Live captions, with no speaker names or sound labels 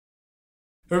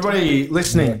Everybody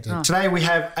listening, today we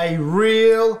have a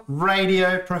real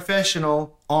radio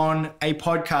professional on a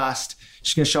podcast.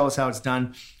 She's going to show us how it's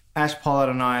done. Ash Pollard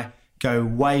and I go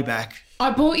way back.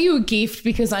 I bought you a gift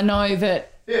because I know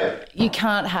that you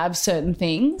can't have certain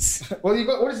things. Well, you've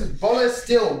got, what is it? Bolle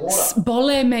still water.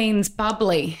 Bolle means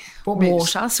bubbly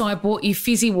water, so I bought you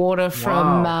fizzy water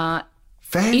from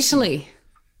Italy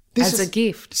as a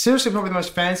gift. Seriously, probably the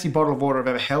most fancy bottle of water I've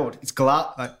ever held. It's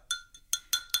glass.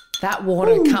 That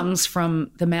water comes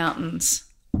from the mountains.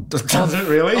 Does it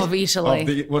really? Of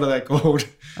Italy. What are they called?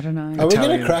 I don't know. Are we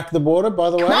going to crack the water,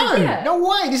 by the way? No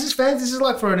way. This is fancy. This is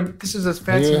like this is a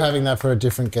fancy. Are you having that for a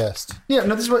different guest? Yeah,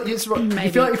 no, this is what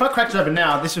Maybe. if I cracked it open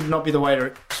now, this would not be the way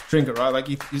to drink it, right? Like,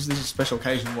 this is a special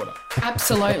occasion water.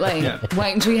 Absolutely. Yeah.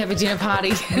 Wait until we have a dinner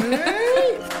party.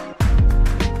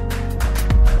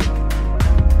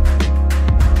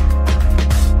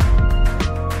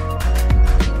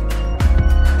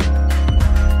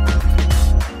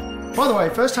 By the way,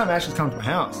 first time Ash has come to my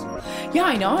house. Yeah,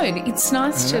 I know. It's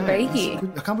nice to be here.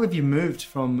 I can't believe you moved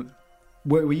from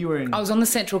where you were in. I was on the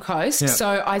Central Coast,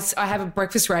 so I have a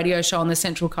breakfast radio show on the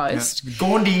Central Coast. Yeah.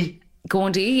 Gaundi.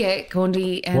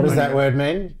 Gaundi. And What does that word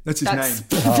mean? That's his name.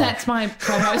 That's my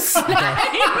co-host's name.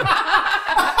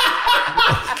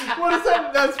 What is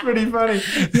that? That's pretty funny.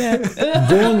 Yeah.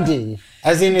 Gaundi.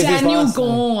 As in, is Daniel his last name?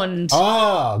 Gaund.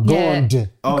 Oh, Gaund. Yeah.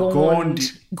 Oh,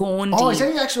 Gaundi. Gaundi. Oh, is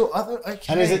that the actual other?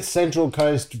 Okay. And is it Central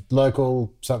Coast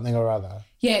local something or other?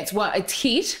 Yeah, it's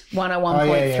Hit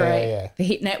 101.3, yeah. the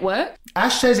Hit Network.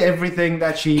 Ash says everything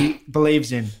that she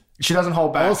believes in. She doesn't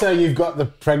hold back. Also, you've got the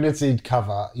pregnancy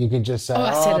cover. You can just say,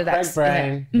 I said it. preg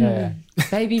brain. Yeah.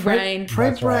 Baby brain.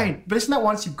 Preg brain. right. But isn't that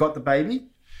once you've got the baby?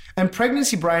 And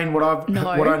pregnancy brain, what I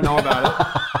know about it.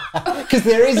 Because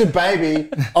there is a baby.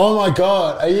 Oh my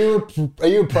God. Are you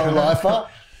a pro-lifer?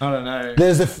 I don't know.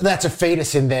 That's a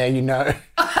fetus in there, you know.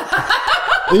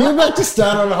 Are you about to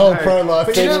start on a whole pro-life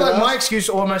But thing? you know, like, with my us? excuse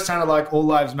almost sounded like all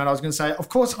lives matter. I was going to say, of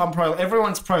course I'm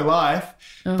everyone's pro-life,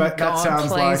 but God, that sounds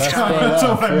please like don't. that's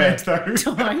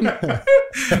all I meant though.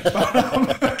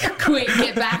 Quick,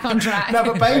 get back on track. No,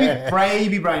 but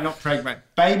baby brain, not preg brain.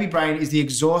 Baby brain is the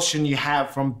exhaustion you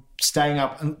have from staying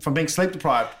up and from being sleep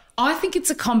deprived. I think it's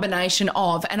a combination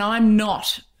of, and I'm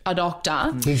not a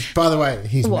doctor. By the way,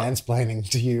 he's mansplaining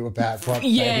to you about what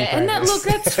baby brain is.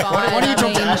 That's fine. Why don't you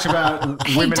talk to Ash about women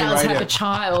He in does radio? have a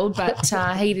child, but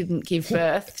he didn't give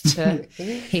birth to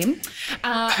him.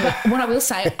 But what I will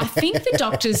say, I think the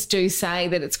doctors do say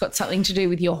that it's got something to do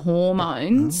with your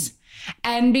hormones.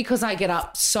 And because I get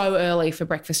up so early for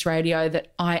breakfast radio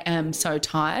that I am so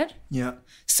tired. Yeah.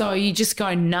 So you just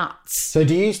go nuts. So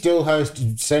do you still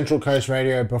host Central Coast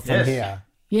Radio from Yes. here?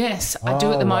 Yes, I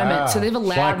do at the moment. wow. So they've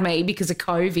allowed me because of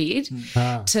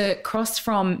COVID to cross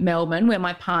from Melbourne, where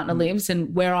my partner lives,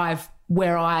 and where I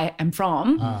am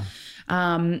from,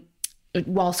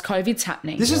 whilst COVID's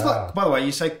happening. This is like, by the way,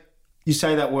 you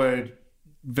say that word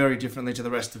very differently to the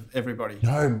rest of everybody.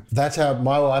 No, that's how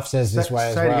my wife says this way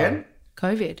as well. Say it again.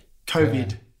 COVID.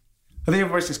 COVID. I think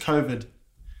everybody says COVID,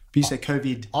 but you say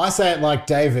COVID. I say it like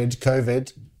David,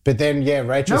 COVID, but then,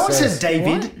 Rachel No one says says...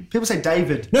 David. What? People say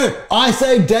David. No, I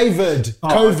say David,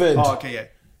 COVID. Oh, okay, yeah.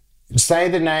 Say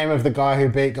the name of the guy who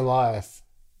beat Goliath.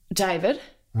 David.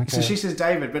 Okay. So she says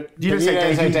David, but you But don't say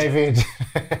don't say David.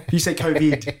 David. You say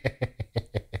COVID.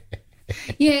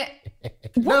 Yeah.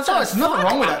 No, it's not. There's nothing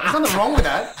wrong with that. There's nothing wrong with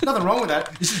that. Nothing wrong with that.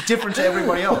 It's just different to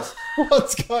everybody else.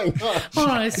 What's going on? Hold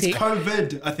on a sec.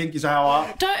 COVID, I think, is how I...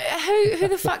 Who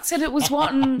the fuck said it was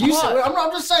what and You what? say,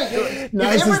 I'm just saying. No,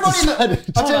 If it's just everybody...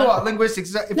 decided. I'll tell you what,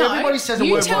 linguistics, if everybody says a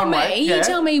word one way... You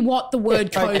tell me what the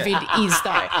word COVID is,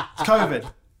 though. It's COVID.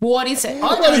 What is it? I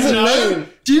What does don't it know. mean?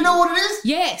 Do you know what it is?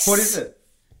 Yes. What is it?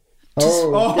 No,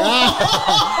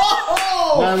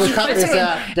 we'll cut this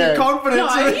out. Your Go.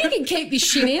 confidence. No, you can keep this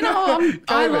shit in.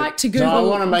 I like to Google. No, I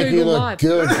want to make Google you look Live.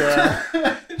 good, girl.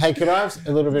 Hey, could I have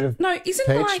a little bit of No, isn't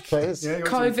peach, like please? Yeah, you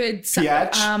want some COVID?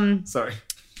 Piach? Sorry.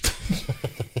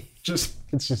 Just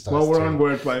It's just us while we're two. on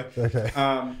wordplay. Okay.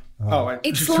 Wait.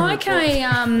 It's like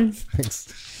Thanks.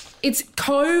 it's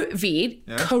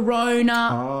COVID,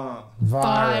 corona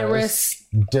virus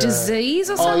disease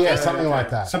or Oh, something. yeah, something like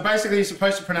that. So basically, you're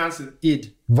supposed to pronounce it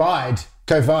id. Vide.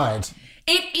 COVID.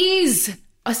 It is.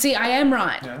 I see. I am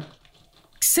right. Yeah.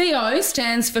 CO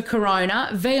stands for corona,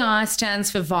 VI stands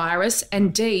for virus,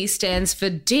 and D stands for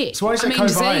dick. So why do you say COVID?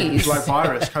 disease. It's like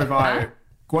virus. COVID.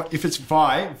 If it's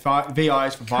VI is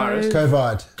for virus.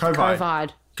 COVID. COVID.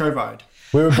 COVID.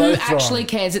 We were Who both actually wrong.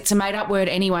 cares? It's a made-up word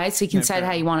anyway, so you can say it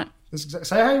how you want it.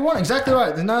 Say how you want. Exactly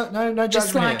right. There's no judgment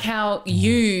Just like here. how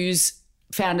use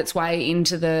found its way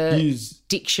into the Use.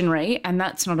 dictionary, and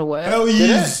that's not a word. Hell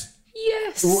use. Yeah.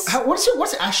 Yes.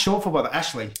 What's Ash short for, by the way?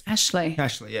 Ashley. Ashley.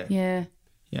 Ashley, yeah. Yeah.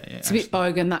 Yeah. It's a bit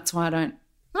bogan, that's why I don't.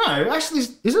 No,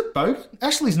 Ashley's, is it Bogue?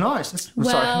 Ashley's nice.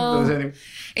 Well, sorry.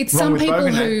 It's some people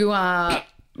who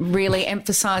really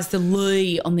emphasise the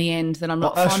Lee on the end that I'm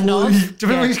not fond of. Do you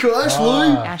remember he's called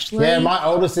Ashley? Ashley. Yeah, my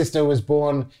older sister was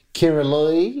born Kira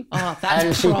Lee. Oh, that's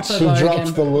and proper she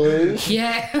dropped bogan. the Lee.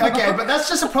 Yeah. Okay, but that's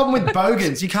just a problem with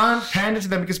bogans. You can't pander to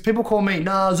them because people call me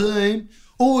Nazim.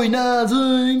 Oi,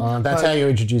 Nazim. That's how you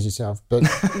introduce yourself. But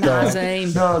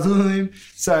Nazim. Nazim.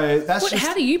 So that's just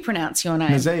How do you pronounce your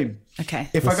name? Nazim. Okay.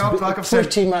 If I go up like I've said,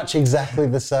 pretty much exactly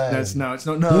the same. no, it's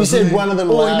not Nazim. You said one of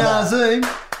them Oi, louder. Nazim.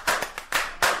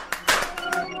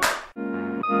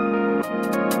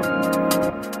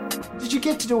 Did you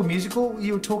get to do a musical?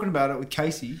 You were talking about it with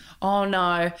Casey. Oh,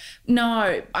 no,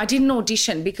 I didn't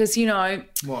audition because,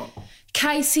 What?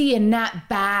 Casey and Nat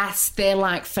Bass, they're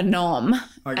like phenom,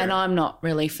 Okay. and I'm not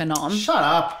really phenom. Shut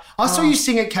up. I saw you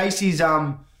sing at Casey's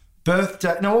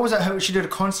birthday. No, what was that? She did a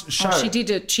concert show. She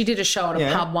did a show at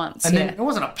a pub once. And then it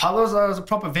wasn't a pub, it was a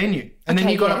proper venue. And then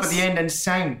Okay, you got up yes. at the end and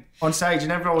sang on stage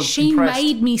and everyone was She impressed.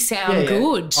 made me sound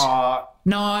good.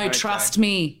 No, okay. trust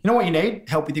me. You know what you need?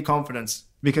 Help with your confidence.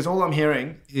 Because all I'm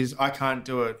hearing is I can't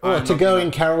do it. Or I'm to not go gonna- in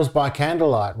carols by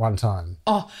candlelight one time.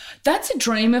 Oh, that's a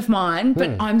dream of mine,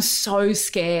 but I'm so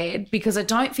scared because I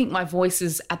don't think my voice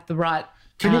is at the right.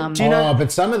 Do you know?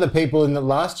 But some of the people in the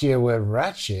last year were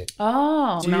rat shit.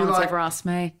 Oh, you no one's like- ever asked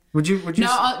me. Would you?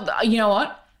 No, you know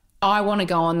what? I want to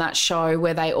go on that show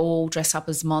where they all dress up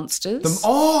as monsters.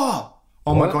 Oh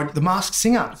my God, The Masked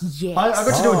Singer. Yes. I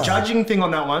got to do a judging thing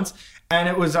on that once. And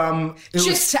it was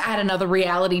Just to add another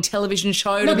reality television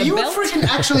show No, to but the you would belt. freaking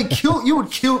actually kill. You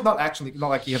would kill. Not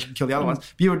like you have to kill the other ones.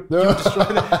 But you would destroy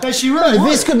them. No, she really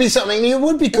would. This could be something you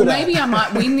would be good at. Maybe I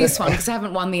might win this one because I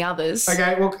haven't won the others.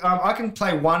 Okay, well, I can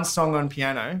play one song on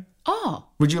piano. Oh.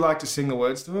 Would you like to sing the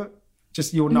words to it?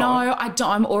 Just you'll know. No, I don't.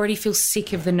 I'm already feel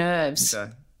sick of the nerves.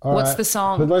 Okay. All What's right, the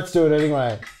song? But let's do it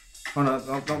anyway. Oh no,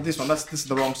 not this one. This is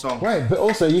the wrong song. Wait, but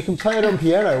also you can play it on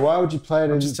piano. Why would you play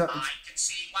it in... I can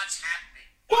see what's happening.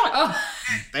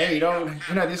 There you don't.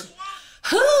 You know this.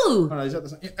 Who? Oh, no, is that the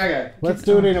song? Yeah, okay. Let's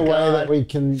do it in a way that we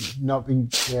can not be...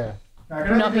 Yeah.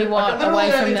 Not be what?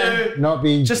 Away from the... Not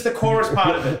be... Just the chorus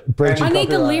part of it. breaching I need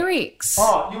the copyright. lyrics.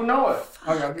 Oh, you'll know it.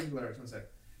 Okay, I'll give you the lyrics. One sec.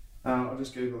 I'll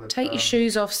just Google it. Take your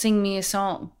shoes off, sing me a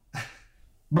song.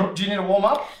 Do you need a warm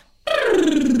up?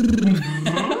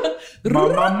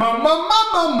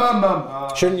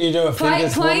 Shouldn't you do a Play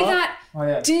fingers warm-up? that Oh,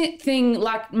 yeah. thing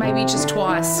like maybe just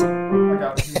twice. Okay,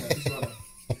 I'll sing that.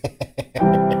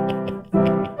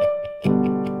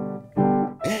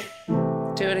 This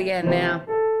one. Do it again now.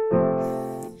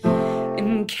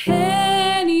 And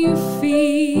can you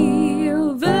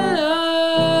feel the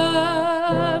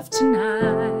love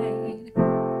tonight?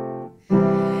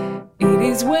 It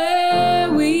is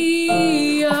where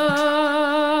we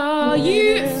are.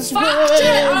 You fucked it!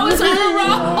 I was on a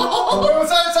roll!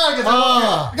 Sorry.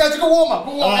 Okay, it's a good warm up.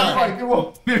 Good warm up. Everybody, good warm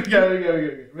up. Here we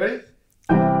go. Ready?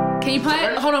 Can you play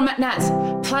it? Hold on, Naz.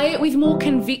 Play it with more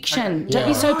conviction. Don't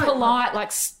be so polite,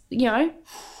 like,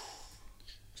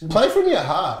 Play from your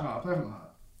heart. Oh, play from my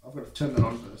heart. I've got to turn that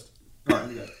on first. Right, here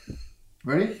we go.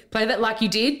 Ready? Play that like you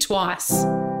did twice.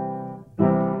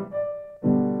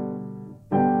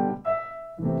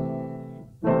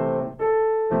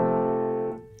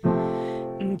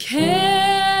 And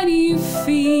can you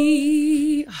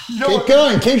feel... Keep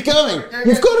going. You've got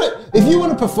it. If you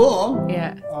want to perform.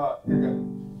 Yeah. Here we go.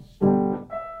 Oh,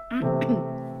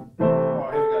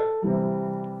 here we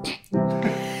go.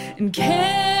 And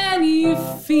can you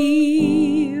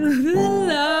feel the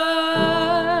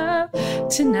love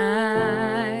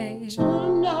tonight?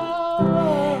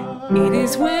 It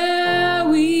is where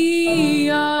we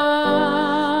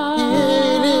are.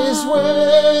 It is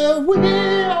where we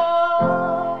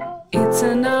are. It's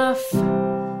enough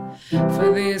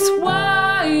for this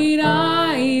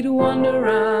wide-eyed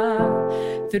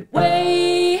wanderer that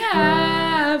we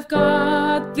have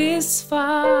got this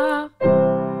far.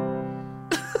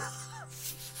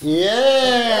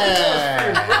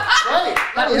 Yeah. Great.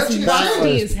 That was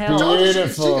nasty as hell.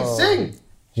 Beautiful. She can sing.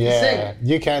 Yeah,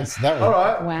 you can. That was, All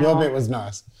right. Wow. Your bit was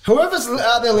nice. Whoever's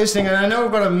out there listening, and I know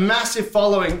we've got a massive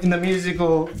following in the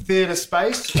musical theatre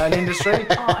space and industry.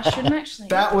 Oh, I shouldn't actually.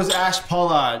 That was Ash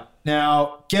Pollard.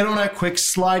 Now, get on her quick,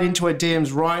 slide into her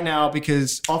DMs right now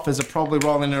because offers are probably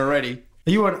rolling in already.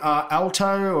 Are you an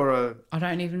alto or a... I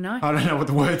don't even know. I don't know what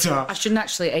the words are. I shouldn't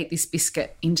actually eat this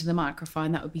biscuit into the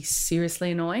microphone. That would be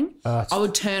seriously annoying. I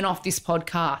would turn off this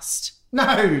podcast.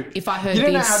 No. If I heard you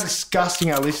don't know this. how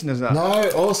disgusting our listeners are. No,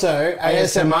 also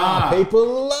ASMR. ASMR.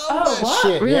 People love that what?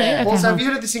 shit. Really? Yeah. Okay. Also, have you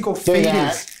heard of this thing called Do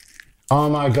that. feeders? Oh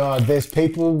my God, there's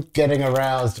people getting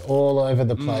aroused all over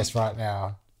the place right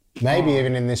now. Maybe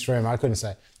even in this room, I couldn't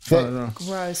say.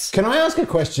 Gross. Can I ask a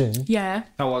question? Yeah.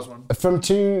 That was one. From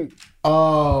two,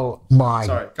 oh my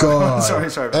Sorry, go on. God. Sorry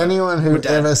about that. Anyone who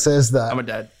dad. ever says that. I'm a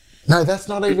dad. No, that's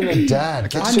not even a dad.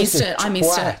 That's I just missed a it. I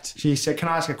missed it. twat. She said, "Can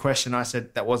I ask a question?" I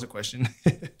said, "That was a question."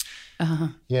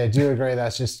 Yeah, do you agree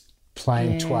that's just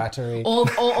plain twattery? Or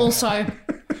also,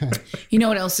 you know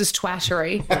what else is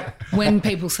twattery? When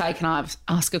people say, "Can I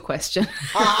ask a question?"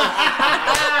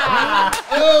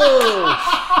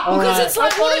 Because it's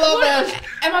like, what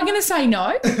am I going to say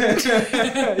no?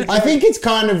 I think it's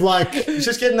kind of like, It's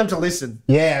just getting them to listen.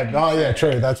 yeah, oh yeah,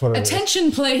 true, that's what it is.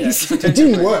 Attention, please. It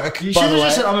didn't work, You by should the have way.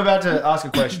 just said, "I'm about to ask a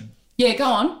question." Yeah, go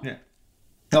on. Yeah.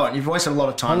 Go on. You've wasted a lot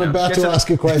of time. I'm now. about Get to ask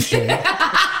a question.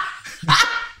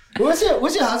 What's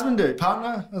your husband do?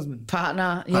 Partner? Husband?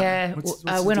 Partner, yeah. What's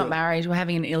We're his not deal? married. We're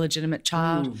having an illegitimate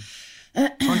child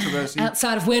Controversy.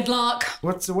 outside of wedlock.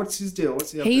 What's his deal?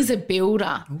 What's the He's a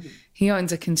builder. He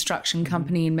owns a construction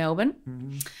company in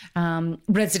Melbourne,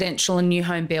 residential and new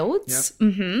home builds.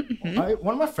 One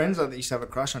of my friends that used to have a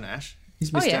crush on Ash.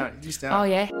 He's missed out. He's missed out. Oh,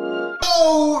 yeah.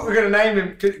 Oh, we're going to name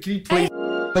him. Can you please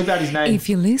leave out his name? If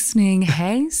you're listening,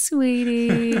 hey,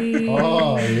 sweetie.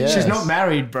 Oh, yeah. She's not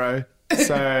married, bro.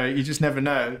 So you just never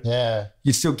know. Yeah.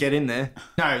 You'd still get in there.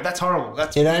 No, that's horrible.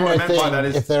 That's It what ain't I no meant by thing that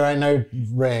is if there ain't no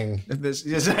ring. if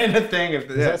there's ain't a thing. If,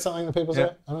 Is that something that people say?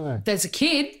 I don't know. There's a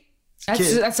kid.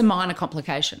 Kid. That's a minor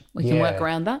complication. We can Yeah. work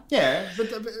around that. yeah, but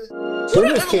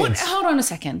Good with kids. Hold on a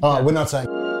second. Oh, we're not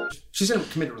saying. she's in a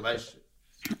committed relationship.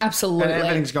 Absolutely. And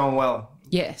everything's going well.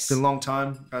 Yes. It's been a long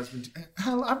time. Guys,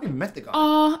 hell, I haven't even met the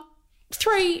guy.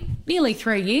 Nearly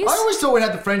 3 years. I always thought we'd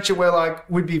have the friendship where like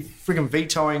we'd be freaking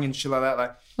vetoing and shit like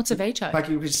that. What's a veto? Like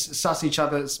you could suss each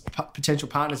other's potential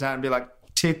partners out and be like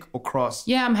tick or cross.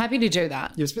 Yeah, I'm happy to do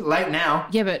that. Yeah, it's a bit late now.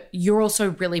 Yeah, but you're also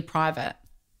really private.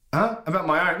 Huh? About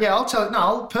my own? Yeah, I'll tell. No,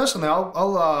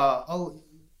 I'll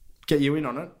get you in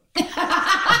on it.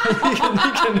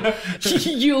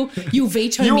 You'll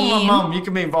veto You me and my in. mum, you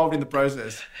can be involved in the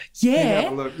process. You can Yeah,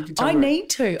 have a look. You can tell I me. need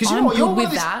to. 'Cause you I'm know what, you're good one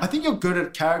of with these- that. I think you're good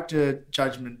at character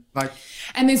judgment. Like,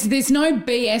 And there's no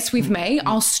BS with me.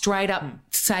 I'll straight up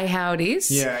say how it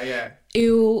is. yeah.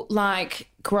 Ew, like,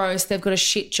 gross. They've got a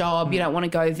shit job. You don't want to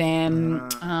go them.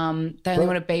 They only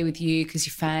want to be with you because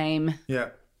you're fame. Yeah.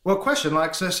 Well, question,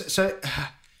 like, so,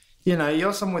 you know,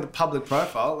 you're someone with a public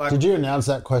profile. Like, Did you announce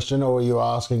that question, or were you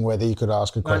asking whether you could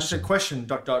ask a no, just a question?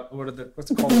 question, ...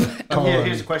 what's it called?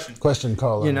 Here's a question. Question,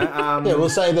 colon. You know, yeah, we'll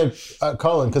say the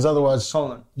colon, because otherwise.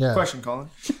 Colin. Yeah. Question, Colin.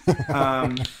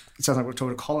 It sounds like we're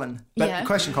talking to Colin. But Yeah.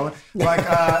 question, Colin.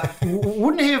 Like,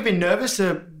 wouldn't he have been nervous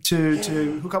to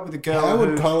hook up with a girl How would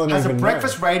who Colin has a even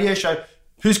breakfast radio show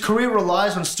whose career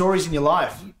relies on stories in your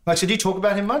life? Like, so do you talk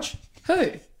about him much?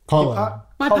 Who? Colin.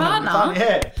 My Colin, partner?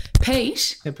 Yeah.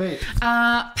 Pete. Yeah, Pete.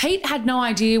 Pete had no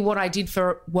idea what I did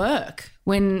for work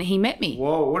when he met me.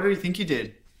 Whoa, what did he think you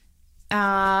did?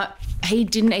 He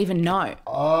didn't even know.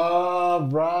 Oh,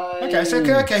 right.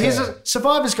 Okay, here's a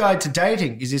survivor's guide to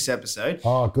dating is this episode.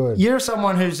 Oh, good. You're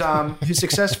someone who's who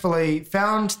successfully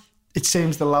found, it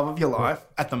seems, the love of your life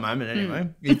at the moment. Anyway,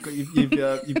 you've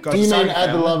got. Do you mean something add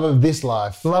the found. love of this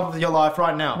life? The love of your life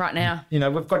right now? Right now. You know,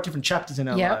 we've got different chapters in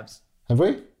our Yep. lives. Have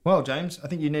we? Well, James, I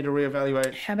think you need to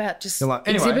reevaluate. How about just You're like-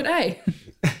 anyway. Exhibit A?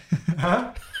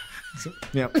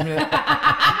 Yeah,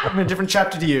 I'm in a different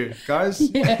chapter to you, guys.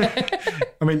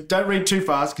 I mean, don't read too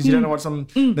fast because you don't know what's on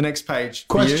the next page.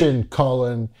 for you. Question,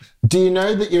 Colin. Do you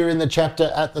know that you're in the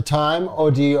chapter at the time, or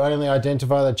do you only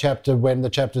identify the chapter when the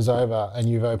chapter's over and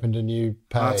you've opened a new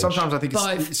page? Sometimes I think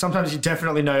Both. sometimes you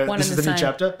definitely know One this and is the the new same.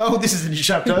 chapter. Oh, this is the new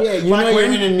chapter. Yeah, you know you're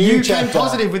when in a new you chapter. came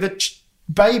positive with a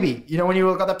baby. You know, when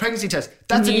you got that pregnancy test.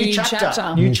 That's a new New chapter.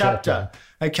 chapter. New New chapter. chapter.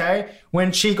 Okay?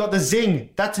 When she got the zing,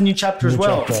 that's a new chapter as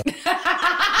well. Chapter.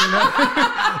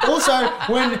 Also,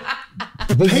 when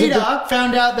Peter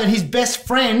found out that his best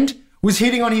friend was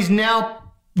hitting on his now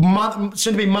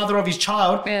soon-to-be mother of his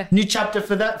child, Yeah. new chapter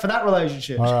for that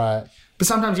relationship. All right. But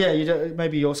sometimes, yeah,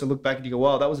 maybe you also look back and you go,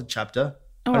 wow, that was a chapter.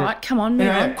 All right, come on, move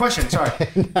Anyway, on. question, sorry.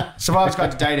 Survivor's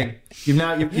Guide to Dating. You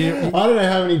I don't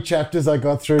know how many chapters I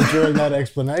got through during that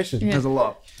explanation. there's a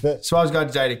lot. But- Survivor's Guide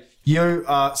to Dating. You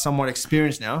are somewhat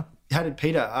experienced now. How did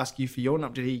Peter ask you for your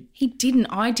number? Did he? He didn't.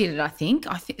 I did it, I think.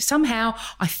 I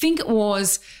think it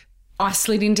was I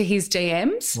slid into his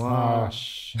DMs. Wow.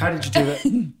 How did you do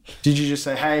that? Did you just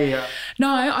say, hey, No,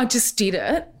 I just did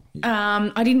it.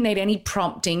 I didn't need any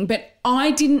prompting, but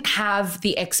I didn't have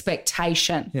the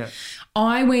expectation. Yeah.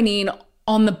 I went in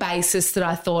on the basis that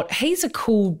I thought he's a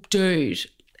cool dude.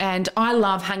 And I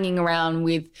love hanging around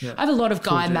with, I have a lot of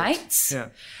guy mates. Yeah.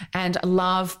 And I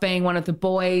love being one of the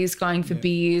boys, going for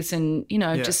beers and,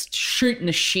 just shooting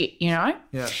the shit, Yeah.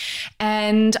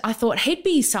 And I thought he'd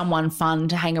be someone fun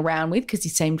to hang around with because he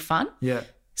seemed fun. Yeah.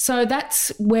 So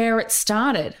that's where it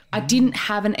started. I didn't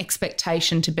have an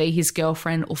expectation to be his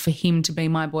girlfriend or for him to be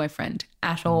my boyfriend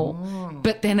at all.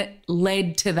 But then it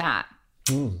led to that.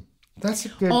 That's a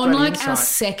good On bloody our insight.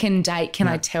 second date, can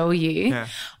I tell you,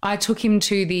 I took him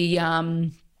to the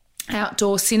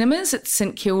outdoor cinemas at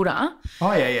St Kilda.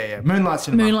 Oh, yeah. Moonlight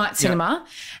Cinema.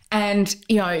 And,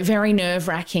 very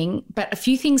nerve-wracking. But a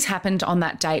few things happened on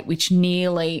that date which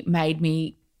nearly made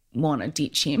me want to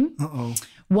ditch him. Uh-oh.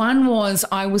 One was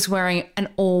I was wearing an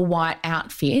all-white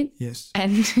outfit. Yes.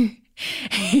 And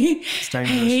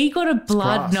he got a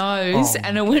blood nose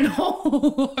and it went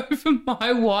all over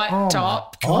my white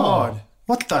top. God.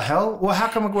 What the hell? Well, how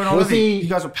come it went on with you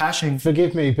guys were pashing?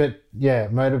 Forgive me, but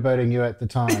motorboating you at the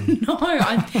time. No,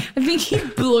 I think he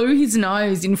blew his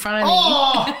nose in front of me.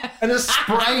 Oh, and it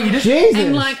sprayed. Jesus.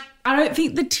 And I don't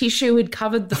think the tissue had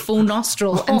covered the full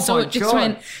nostril. And so my it just God.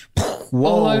 went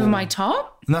all over my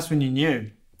top. And that's when you knew.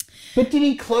 But did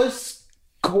he close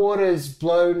quarters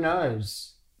blow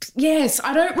nose? Yes,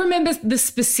 I don't remember the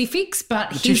specifics,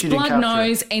 but his tissue didn't blood capture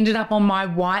nose ended up on my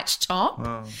white top.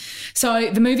 Oh.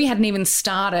 So the movie hadn't even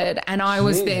started and I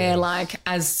was there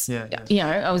I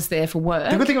was there for work.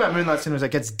 The good thing about Moonlight Cinema is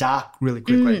it gets dark really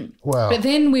quickly. Wow. But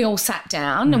then we all sat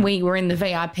down and we were in the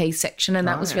VIP section and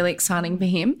that was really exciting for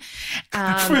him.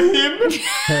 For him?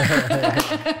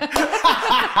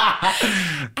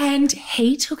 And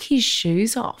he took his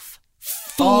shoes off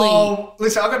fully. Oh,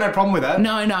 listen, I've got no problem with that.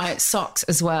 No, socks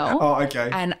as well. Oh, okay.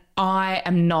 And I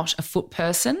am not a foot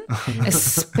person,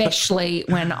 especially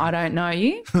when I don't know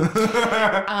you. So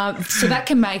that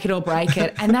can make it or break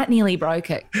it. And that nearly broke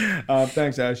it.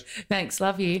 Thanks, Ash. Thanks.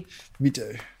 Love you. Me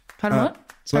too. Pardon what?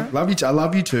 Sorry? Love you too. I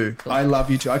love you too. I love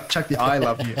you too. I chucked the I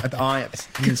love you at the I.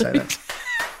 You can say that.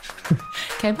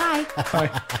 Okay, bye.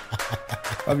 Bye.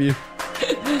 Love you.